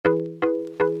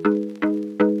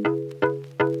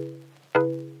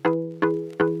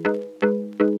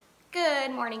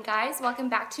welcome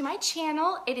back to my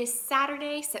channel. It is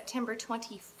Saturday, September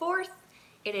 24th.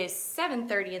 It is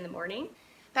 7:30 in the morning.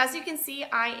 As you can see,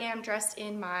 I am dressed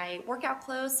in my workout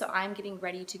clothes, so I'm getting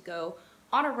ready to go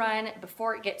on a run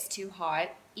before it gets too hot.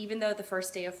 Even though the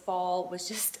first day of fall was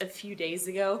just a few days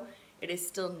ago, it is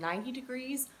still 90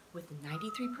 degrees with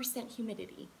 93%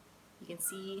 humidity. You can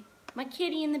see my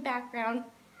kitty in the background.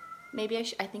 Maybe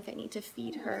I think I need to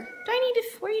feed her. Do I need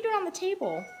to, what are you doing on the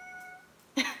table?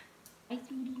 Hi,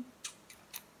 sweetie.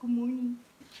 Good morning.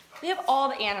 We have all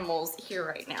the animals here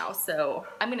right now, so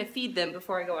I'm gonna feed them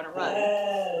before I go on a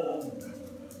run.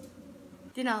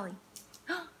 Denali.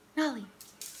 Nolly.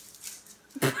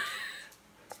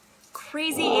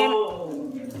 Crazy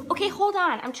animal. Okay, hold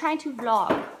on. I'm trying to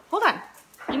vlog. Hold on.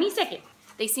 Give me a second.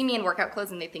 They see me in workout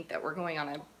clothes and they think that we're going on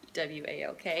a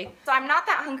WAOK. So I'm not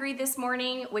that hungry this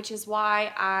morning, which is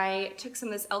why I took some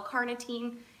of this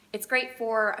L-carnitine. It's great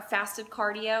for fasted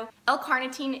cardio.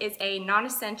 L-carnitine is a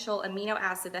non-essential amino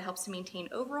acid that helps to maintain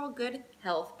overall good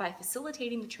health by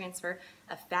facilitating the transfer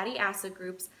of fatty acid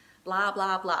groups, blah,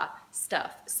 blah, blah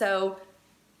stuff. So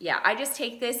yeah, I just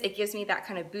take this. It gives me that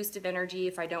kind of boost of energy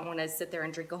if I don't want to sit there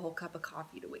and drink a whole cup of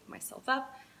coffee to wake myself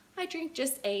up. I drink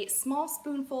just a small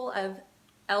spoonful of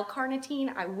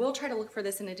L-carnitine. I will try to look for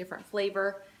this in a different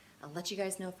flavor. I'll let you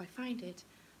guys know if I find it.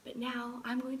 But now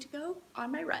I'm going to go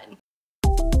on my run.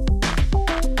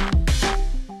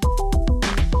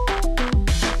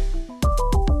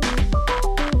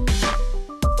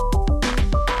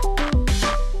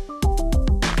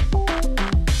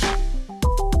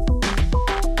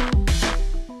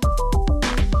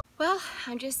 Well,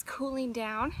 I'm just cooling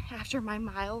down after my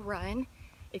mile run.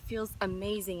 It feels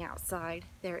amazing outside.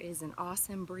 There is an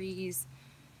awesome breeze.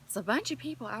 It's a bunch of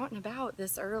people out and about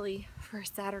this early for a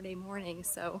Saturday morning,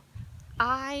 so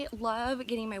I love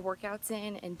getting my workouts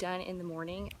in and done in the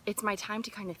morning. It's my time to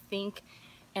kind of think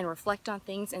and reflect on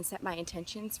things and set my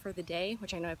intentions for the day,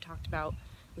 which I know I've talked about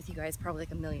with you guys probably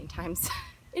like a million times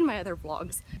in my other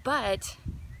vlogs. But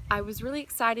I was really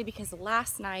excited because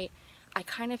last night I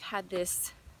kind of had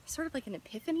this sort of like an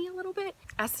epiphany a little bit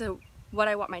as to what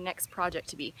I want my next project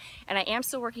to be. And I am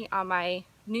still working on my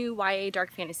new YA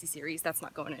dark fantasy series. That's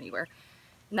not going anywhere.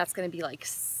 And that's gonna be like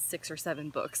 6 or 7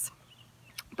 books.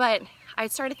 But I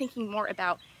started thinking more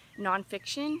about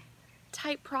nonfiction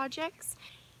type projects.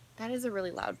 That is a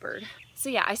really loud bird. So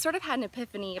yeah, I sort of had an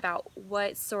epiphany about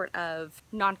what sort of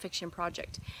nonfiction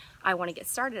project I want to get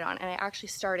started on. And I actually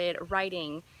started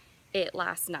writing it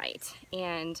last night.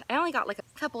 And I only got like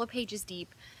a couple of pages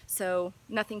deep, so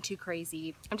nothing too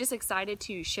crazy. I'm just excited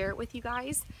to share it with you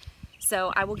guys.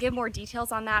 So I will give more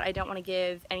details on that. I don't want to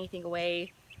give anything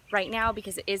away right now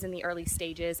because it is in the early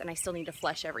stages and I still need to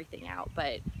flesh everything out.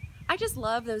 But I just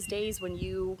love those days when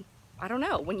you, I don't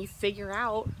know, when you figure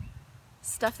out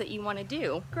stuff that you want to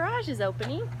do. Garage is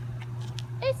opening.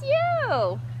 It's you!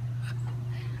 I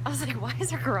was like, why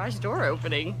is our garage door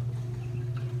opening?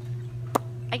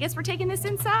 I guess we're taking this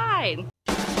inside.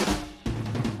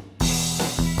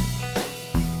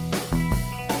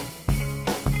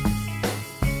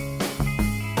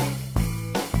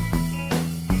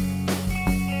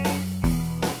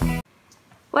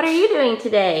 What are you doing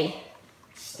today?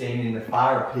 Staying in the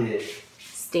fire pit.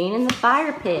 Staying in the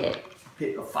fire pit.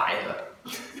 Pit of fire.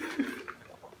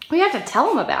 We have to tell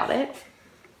them about it.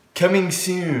 Coming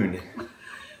soon.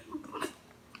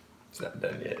 It's not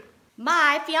done yet.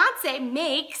 My fiance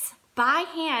makes by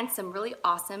hand some really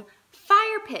awesome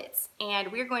fire pits,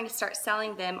 and we're going to start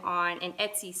selling them on an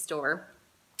Etsy store.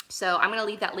 So I'm gonna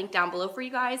leave that link down below for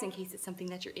you guys in case it's something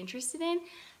that you're interested in,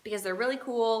 because they're really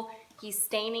cool. He's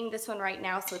staining this one right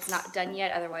now, so it's not done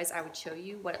yet. Otherwise, I would show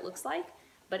you what it looks like.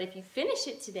 But if you finish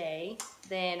it today,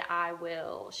 then I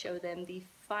will show them the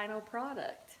final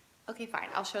product. Okay, fine.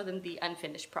 I'll show them the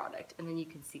unfinished product, and then you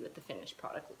can see what the finished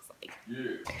product looks like.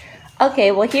 Yeah.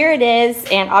 Okay, well, here it is.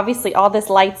 And obviously, all this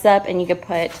lights up, and you can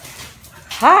put,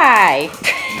 hi!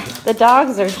 The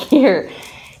dogs are here.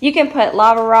 You can put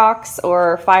lava rocks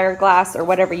or fire glass or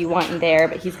whatever you want in there,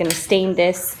 but he's going to stain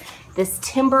this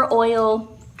timber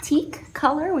oil teak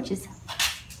color, which is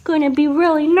going to be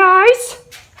really nice.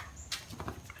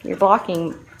 You're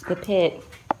blocking the pit.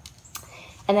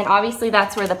 And then obviously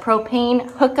that's where the propane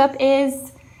hookup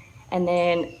is. And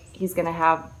then he's going to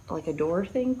have like a door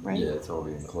thing, right? Yeah, it's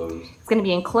already enclosed. It's going to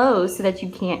be enclosed so that you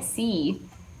can't see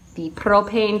the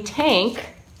propane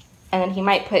tank. And then he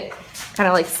might put kind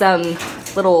of like some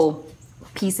little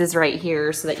pieces right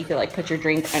here so that you could like put your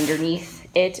drink underneath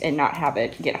it and not have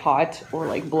it get hot or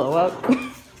like blow up.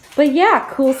 But yeah,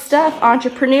 cool stuff.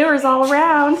 Entrepreneurs all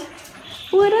around.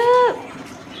 What up?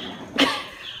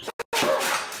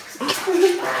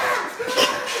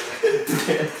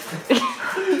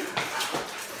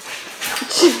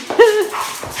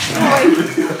 boy.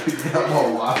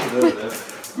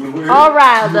 All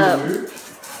riled up.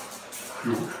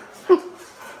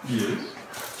 Yes.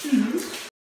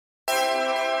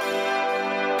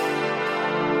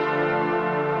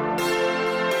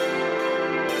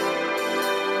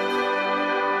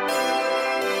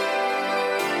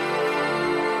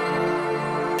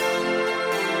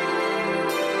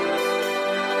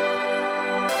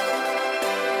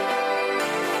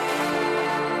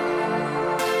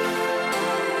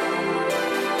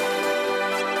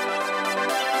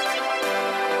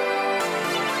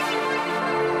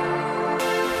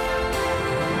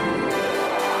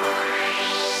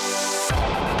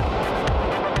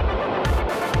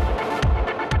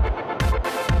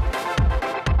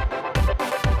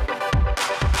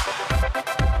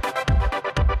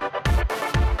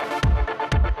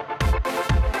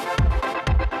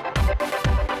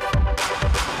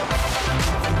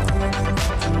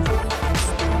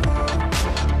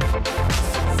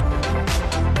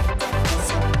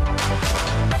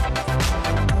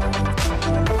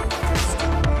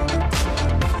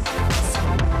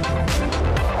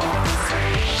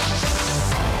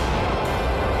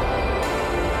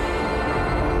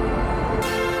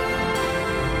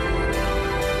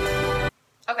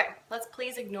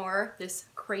 Please ignore this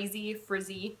crazy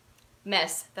frizzy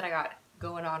mess that I got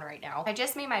going on right now. I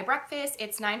just made my breakfast.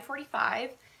 It's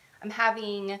 9:45. I'm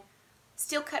having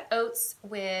steel cut oats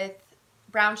with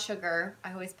brown sugar.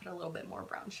 I always put a little bit more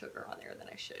brown sugar on there than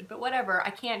I should, but whatever.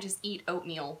 I can't just eat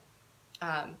oatmeal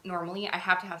normally. I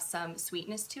have to have some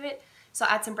sweetness to it. So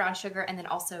I'll add some brown sugar and then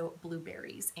also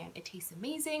blueberries, and it tastes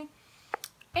amazing.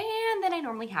 And then I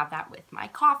normally have that with my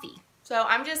coffee. So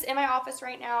I'm just in my office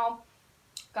right now.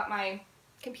 Got my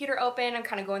computer open. I'm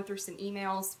kind of going through some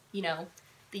emails, you know,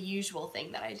 the usual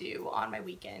thing that I do on my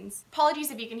weekends.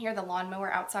 Apologies if you can hear the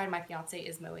lawnmower outside. My fiance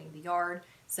is mowing the yard,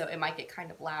 so it might get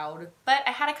kind of loud. But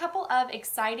I had a couple of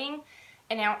exciting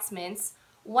announcements.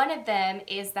 One of them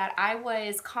is that I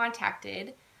was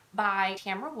contacted by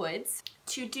Tamara Woods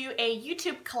to do a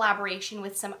YouTube collaboration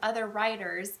with some other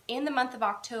writers in the month of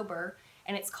October,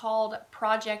 and it's called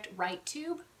Project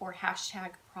WriteTube, or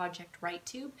hashtag Project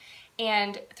WriteTube.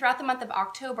 And throughout the month of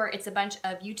October, it's a bunch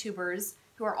of YouTubers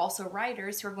who are also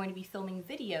writers who are going to be filming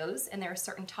videos, and there are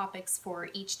certain topics for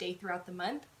each day throughout the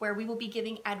month where we will be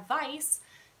giving advice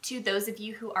to those of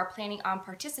you who are planning on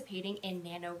participating in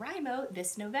NaNoWriMo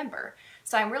this November.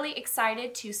 So I'm really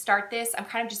excited to start this. I'm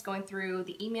kind of just going through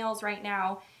the emails right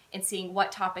now and seeing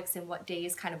what topics and what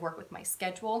days kind of work with my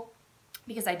schedule,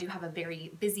 because I do have a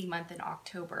very busy month in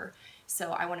October.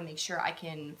 So I want to make sure I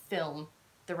can film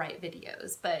the right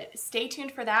videos. But stay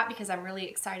tuned for that because I'm really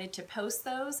excited to post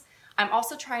those. I'm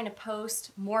also trying to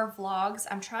post more vlogs.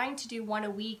 I'm trying to do 1 a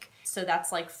week, so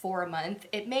that's like 4 a month.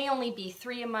 It may only be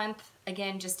 3 a month,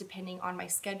 again, just depending on my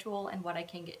schedule and what I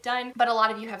can get done. But a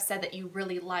lot of you have said that you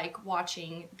really like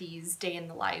watching these day in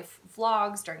the life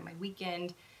vlogs during my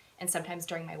weekend and sometimes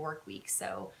during my work week.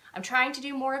 So I'm trying to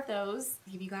do more of those,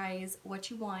 give you guys what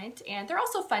you want, and they're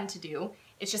also fun to do.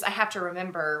 It's just I have to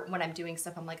remember when I'm doing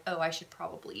stuff, I'm like, oh, I should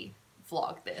probably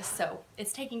vlog this. So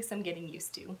it's taking some getting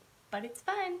used to, but it's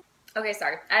fun. Okay,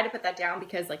 sorry, I had to put that down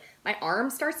because like my arm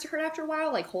starts to hurt after a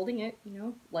while, like holding it, you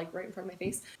know, like right in front of my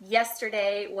face.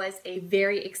 Yesterday was a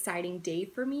very exciting day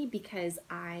for me because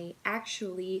I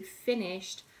actually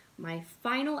finished my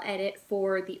final edit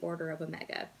for The Order of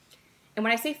Omega. And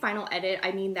when I say final edit,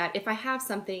 I mean that if I have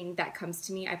something that comes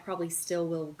to me, I probably still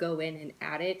will go in and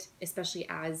add it, especially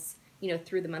as, you know,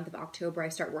 through the month of October, I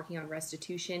start working on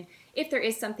restitution. If there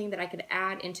is something that I could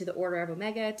add into The Order of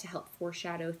Omega to help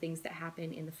foreshadow things that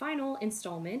happen in the final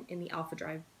installment in the Alpha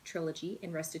Drive trilogy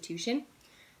in restitution,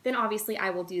 then obviously I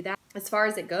will do that. As far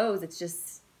as it goes,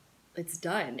 it's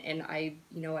done. And I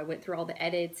went through all the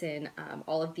edits and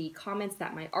all of the comments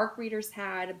that my ARC readers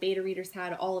had, beta readers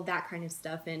had, all of that kind of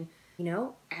stuff, and you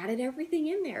know, added everything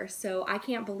in there. So I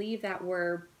can't believe that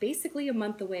we're basically a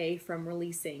month away from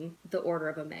releasing The Order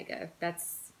of Omega.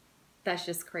 That's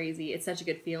just crazy. It's such a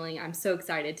good feeling. I'm so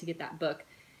excited to get that book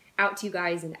out to you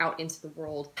guys and out into the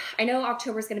world. I know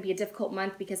October is going to be a difficult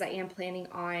month because I am planning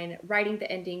on writing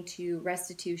the ending to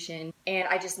Restitution, and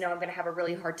I just know I'm going to have a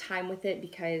really hard time with it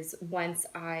because once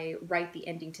I write the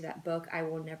ending to that book, I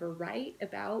will never write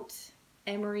about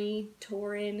Emery,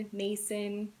 Torin,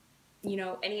 Mason, you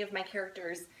know, any of my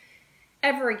characters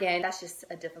ever again. That's just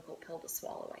a difficult pill to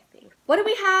swallow, I think. What do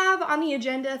we have on the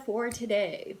agenda for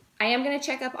today? I am going to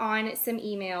check up on some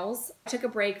emails. I took a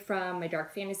break from my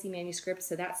dark fantasy manuscript,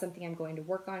 so that's something I'm going to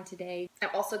work on today.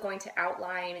 I'm also going to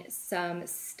outline some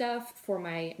stuff for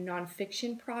my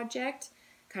nonfiction project,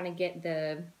 kind of get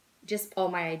the just all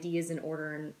my ideas in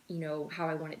order and, you know, how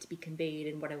I want it to be conveyed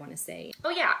and what I want to say. Oh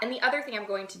yeah, and the other thing I'm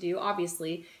going to do,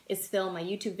 obviously, is film my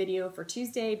YouTube video for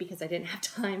Tuesday because I didn't have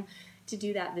time to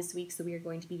do that this week, so we are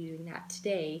going to be doing that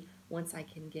today once I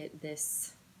can get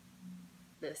this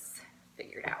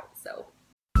figured out. So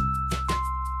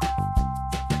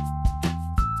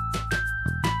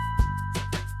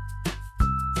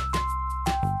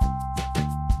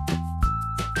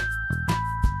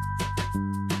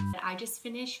I just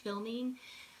finished filming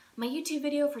my YouTube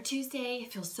video for Tuesday.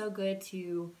 It feels so good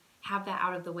to have that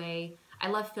out of the way. I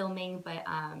love filming, but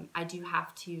I do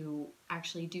have to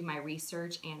actually do my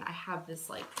research, and I have this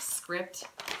like script.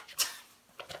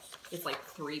 It's like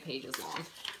 3 pages long,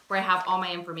 where I have all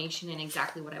my information and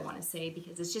exactly what I want to say,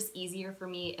 because it's just easier for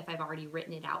me if I've already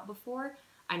written it out before.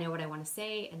 I know what I want to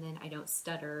say, and then I don't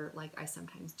stutter like I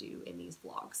sometimes do in these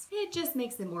vlogs. It just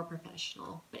makes them more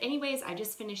professional. But anyways, I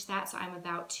just finished that, so I'm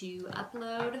about to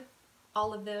upload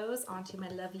all of those onto my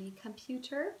lovely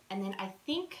computer. And then I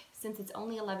think since it's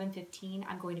only 11:15,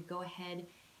 I'm going to go ahead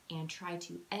and try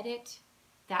to edit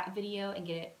that video and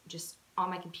get it just on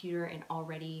my computer and all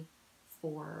ready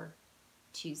for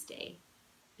Tuesday,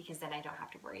 because then I don't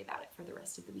have to worry about it for the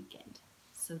rest of the weekend.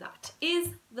 So that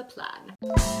is the plan.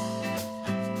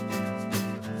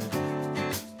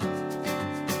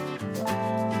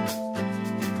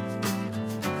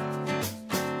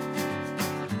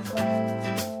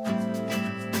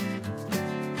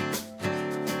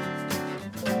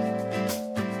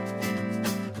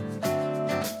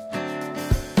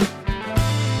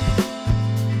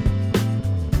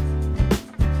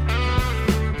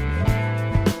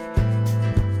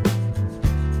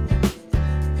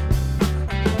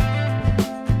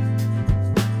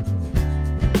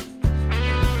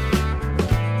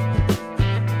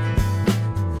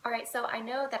 So I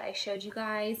know that I showed you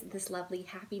guys this lovely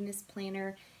happiness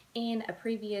planner in a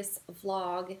previous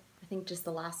vlog, I think just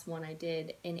the last one I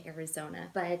did in Arizona,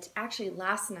 but actually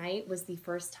last night was the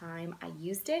first time I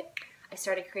used it. I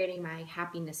started creating my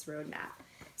happiness roadmap.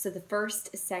 So the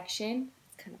first section,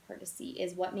 it's kind of hard to see,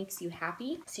 is what makes you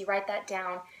happy. So you write that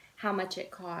down, how much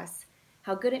it costs,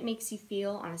 how good it makes you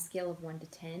feel on a scale of 1 to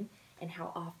 10, and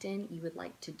how often you would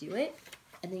like to do it.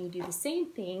 And then you do the same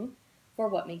thing for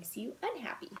what makes you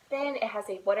unhappy. Then it has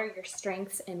a what are your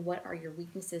strengths and what are your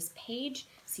weaknesses page.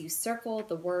 So you circle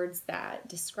the words that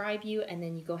describe you, and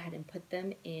then you go ahead and put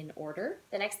them in order.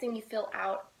 The next thing you fill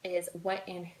out is what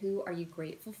and who are you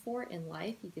grateful for in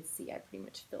life. You can see I pretty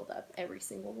much filled up every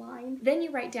single line. Then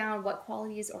you write down what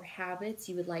qualities or habits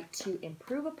you would like to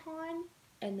improve upon,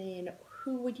 and then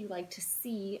who would you like to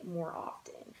see more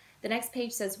often. The next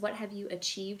page says, what have you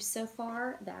achieved so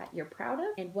far that you're proud of?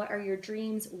 And what are your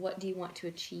dreams? What do you want to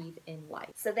achieve in life?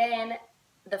 So then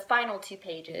the final 2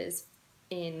 pages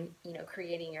in,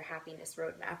 creating your happiness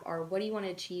roadmap are what do you want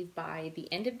to achieve by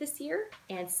the end of this year,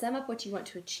 and sum up what you want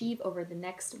to achieve over the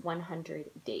next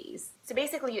 100 days. So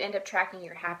basically you end up tracking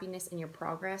your happiness and your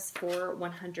progress for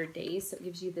 100 days. So it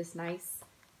gives you this nice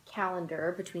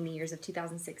calendar between the years of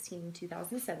 2016 and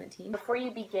 2017. Before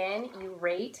you begin, you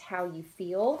rate how you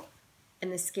feel, and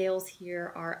the scales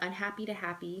here are unhappy to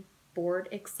happy, bored,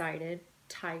 excited,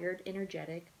 tired,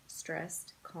 energetic,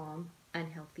 stressed, calm,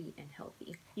 unhealthy, and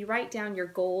healthy. You write down your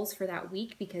goals for that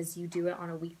week because you do it on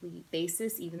a weekly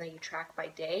basis, even though you track by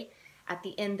day. At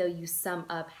the end, though, you sum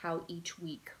up how each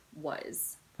week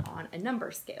was on a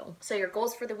number scale. So your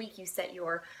goals for the week, you set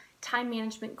your time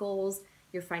management goals,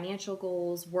 your financial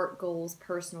goals, work goals,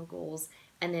 personal goals,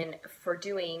 and then for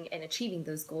doing and achieving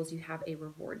those goals, you have a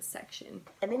rewards section.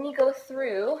 And then you go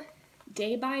through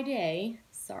day by day.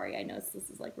 Sorry, I know this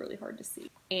is like really hard to see.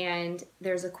 And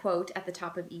there's a quote at the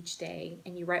top of each day,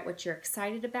 and you write what you're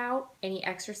excited about, any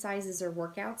exercises or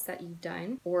workouts that you've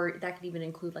done, or that could even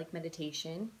include like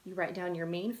meditation. You write down your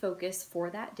main focus for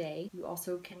that day. You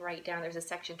also can write down, there's a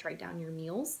section to write down your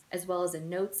meals, as well as a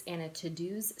notes and a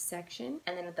to-dos section.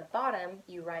 And then at the bottom,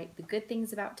 you write the good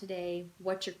things about today,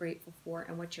 what you're grateful for,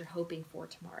 and what you're hoping for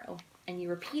tomorrow. And you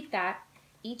repeat that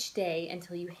each day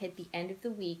until you hit the end of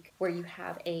the week, where you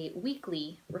have a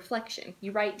weekly reflection.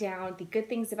 You write down the good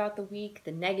things about the week,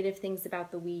 the negative things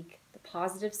about the week, the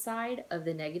positive side of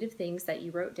the negative things that you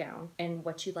wrote down, and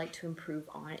what you'd like to improve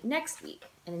on next week.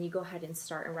 And then you go ahead and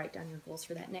start and write down your goals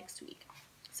for that next week.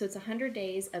 So it's 100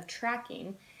 days of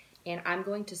tracking, and I'm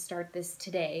going to start this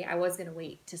today. I was going to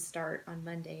wait to start on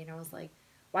Monday, and I was like,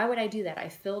 why would I do that? I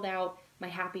filled out my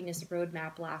happiness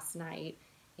roadmap last night,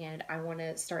 and I want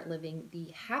to start living the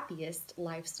happiest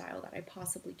lifestyle that I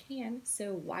possibly can,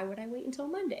 so why would I wait until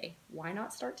Monday? Why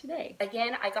not start today?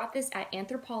 Again, I got this at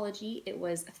Anthropologie. It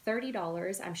was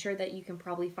 $30. I'm sure that you can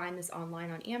probably find this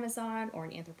online on Amazon or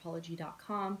on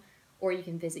Anthropologie.com or you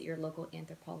can visit your local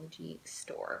anthropology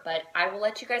store. But I will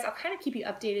let you guys, I'll kind of keep you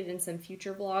updated in some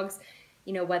future vlogs,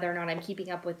 you know, whether or not I'm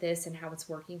keeping up with this and how it's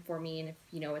working for me, and if,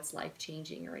 you know, it's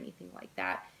life-changing or anything like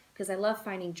that. Because I love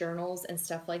finding journals and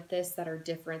stuff like this that are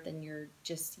different than your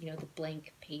just, you know, the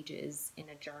blank pages in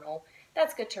a journal.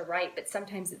 That's good to write, but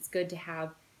sometimes it's good to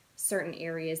have certain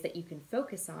areas that you can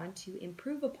focus on to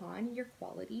improve upon your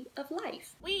quality of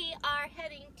life. We are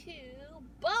heading to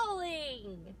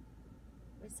bowling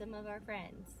with some of our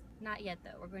friends. Not yet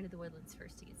though, we're going to the Woodlands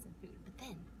first to get some food, but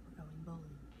then we're going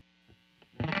bowling.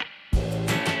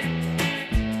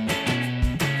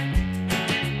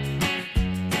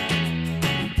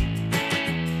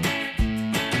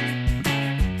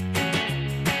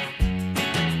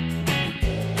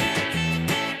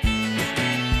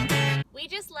 We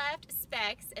just left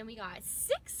Specs and we got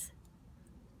 6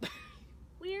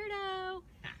 weirdo.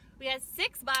 We got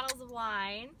 6 bottles of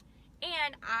wine,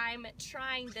 and I'm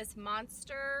trying this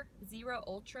Monster Zero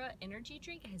Ultra energy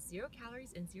drink. It has 0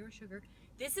 calories and 0 sugar.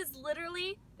 This is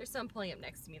literally, there's someone pulling up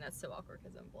next to me. That's so awkward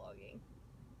because I'm vlogging.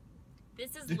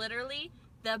 This is literally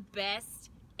the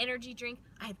best energy drink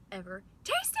I've ever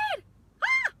tasted.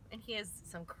 Ah! And he has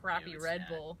some crappy Red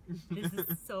Bull. This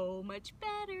is so much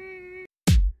better.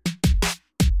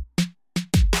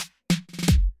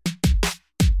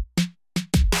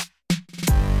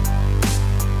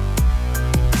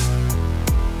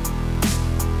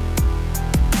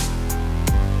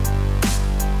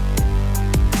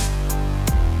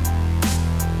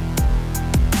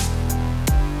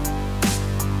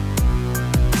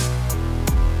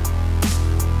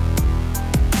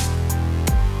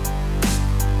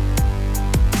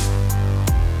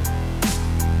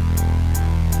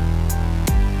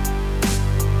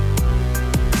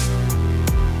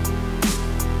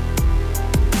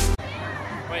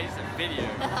 Video.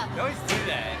 You always do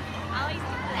that. Always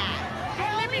do that.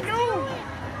 Hey, let me go.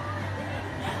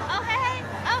 Oh hey,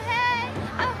 oh hey,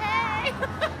 oh hey.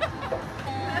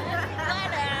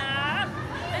 What up? I'm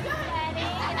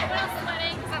sweating. Everyone else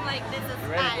sweating because I'm like, this is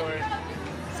fun.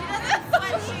 She doesn't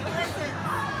sweat, she glistens.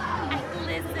 I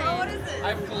glisten. Oh, what is it?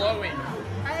 I'm glowing.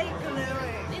 I ain't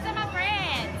glowing. These are my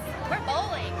friends. We're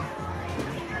bowling.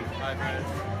 Hi, friends.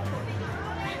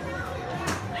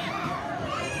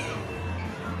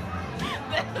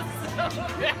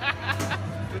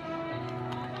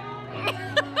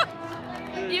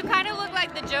 You kind of look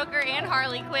like the Joker and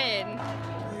Harley Quinn.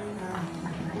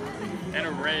 And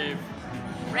a rave.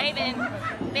 Raven.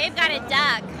 Babe got a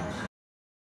duck.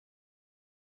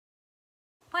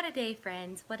 What a day,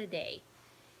 friends. What a day.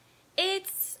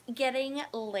 It's getting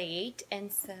late,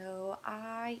 and so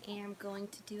I am going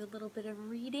to do a little bit of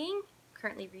reading.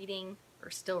 Currently reading,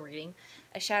 or still reading,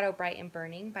 A Shadow Bright and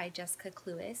Burning by Jessica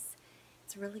Cluess.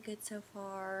 It's really good so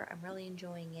far. I'm really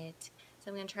enjoying it. So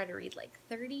I'm going to try to read like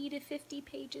 30 to 50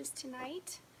 pages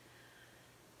tonight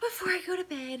before I go to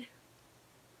bed.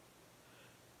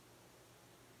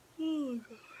 Oh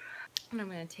God. And I'm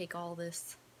going to take all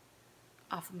this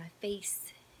off of my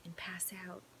face and pass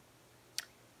out.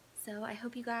 So I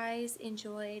hope you guys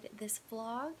enjoyed this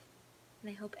vlog,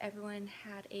 and I hope everyone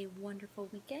had a wonderful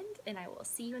weekend, and I will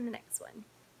see you in the next one.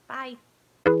 Bye.